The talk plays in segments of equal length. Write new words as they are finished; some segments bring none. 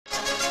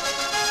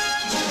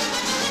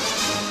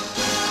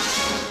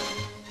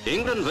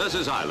England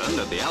versus Ireland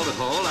at the Albert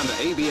Hall under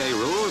A.B.A.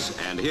 rules,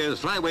 and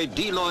here's flyweight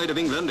D. Lloyd of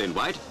England in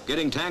white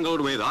getting tangled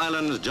with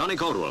Ireland's Johnny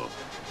Caldwell.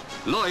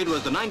 Lloyd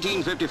was the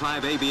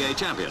 1955 A.B.A.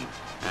 champion,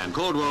 and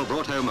Caldwell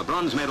brought home a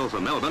bronze medal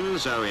from Melbourne,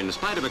 so in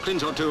spite of a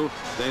clinch or two,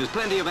 there's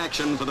plenty of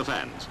action for the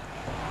fans.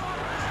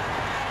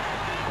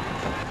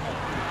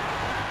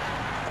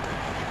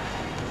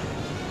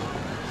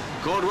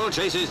 Caldwell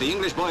chases the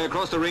English boy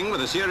across the ring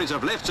with a series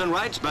of lefts and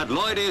rights, but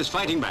Lloyd is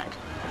fighting back.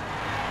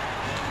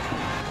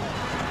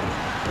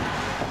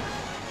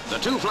 The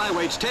two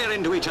flyweights tear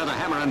into each other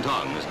hammer and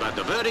tongs, but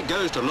the verdict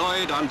goes to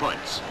Lloyd on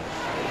points.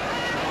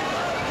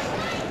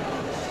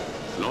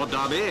 Lord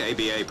Derby,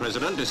 A.B.A.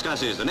 president,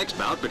 discusses the next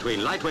bout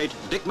between lightweight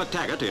Dick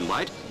McTaggart in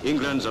white,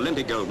 England's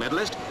Olympic Gold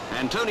Medalist,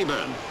 and Tony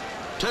Byrne.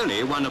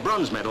 Tony won a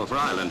bronze medal for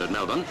Ireland at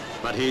Melbourne,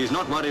 but he's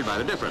not worried by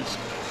the difference.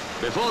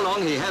 Before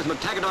long, he has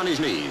McTaggart on his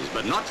knees,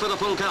 but not for the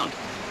full count.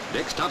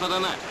 Dick's tougher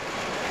than that.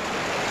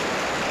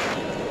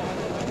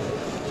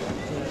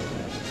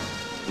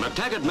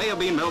 McTaggart may have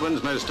been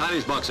Melbourne's most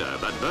stylish boxer,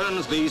 but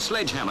Byrne's the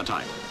sledgehammer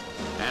type.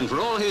 And for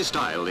all his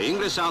style, the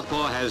English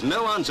southpaw has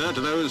no answer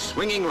to those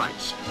swinging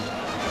rights.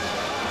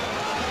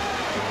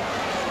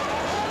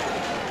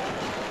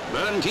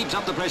 Byrne keeps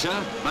up the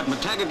pressure, but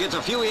McTaggart gets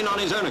a few in on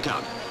his own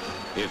account.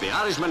 If the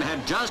Irishman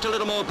had just a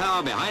little more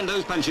power behind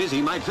those punches,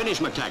 he might finish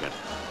McTaggart.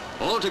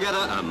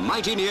 Altogether, a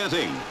mighty near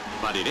thing,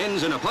 but it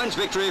ends in a points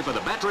victory for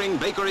the battering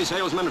bakery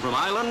salesman from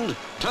Ireland,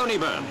 Tony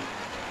Byrne.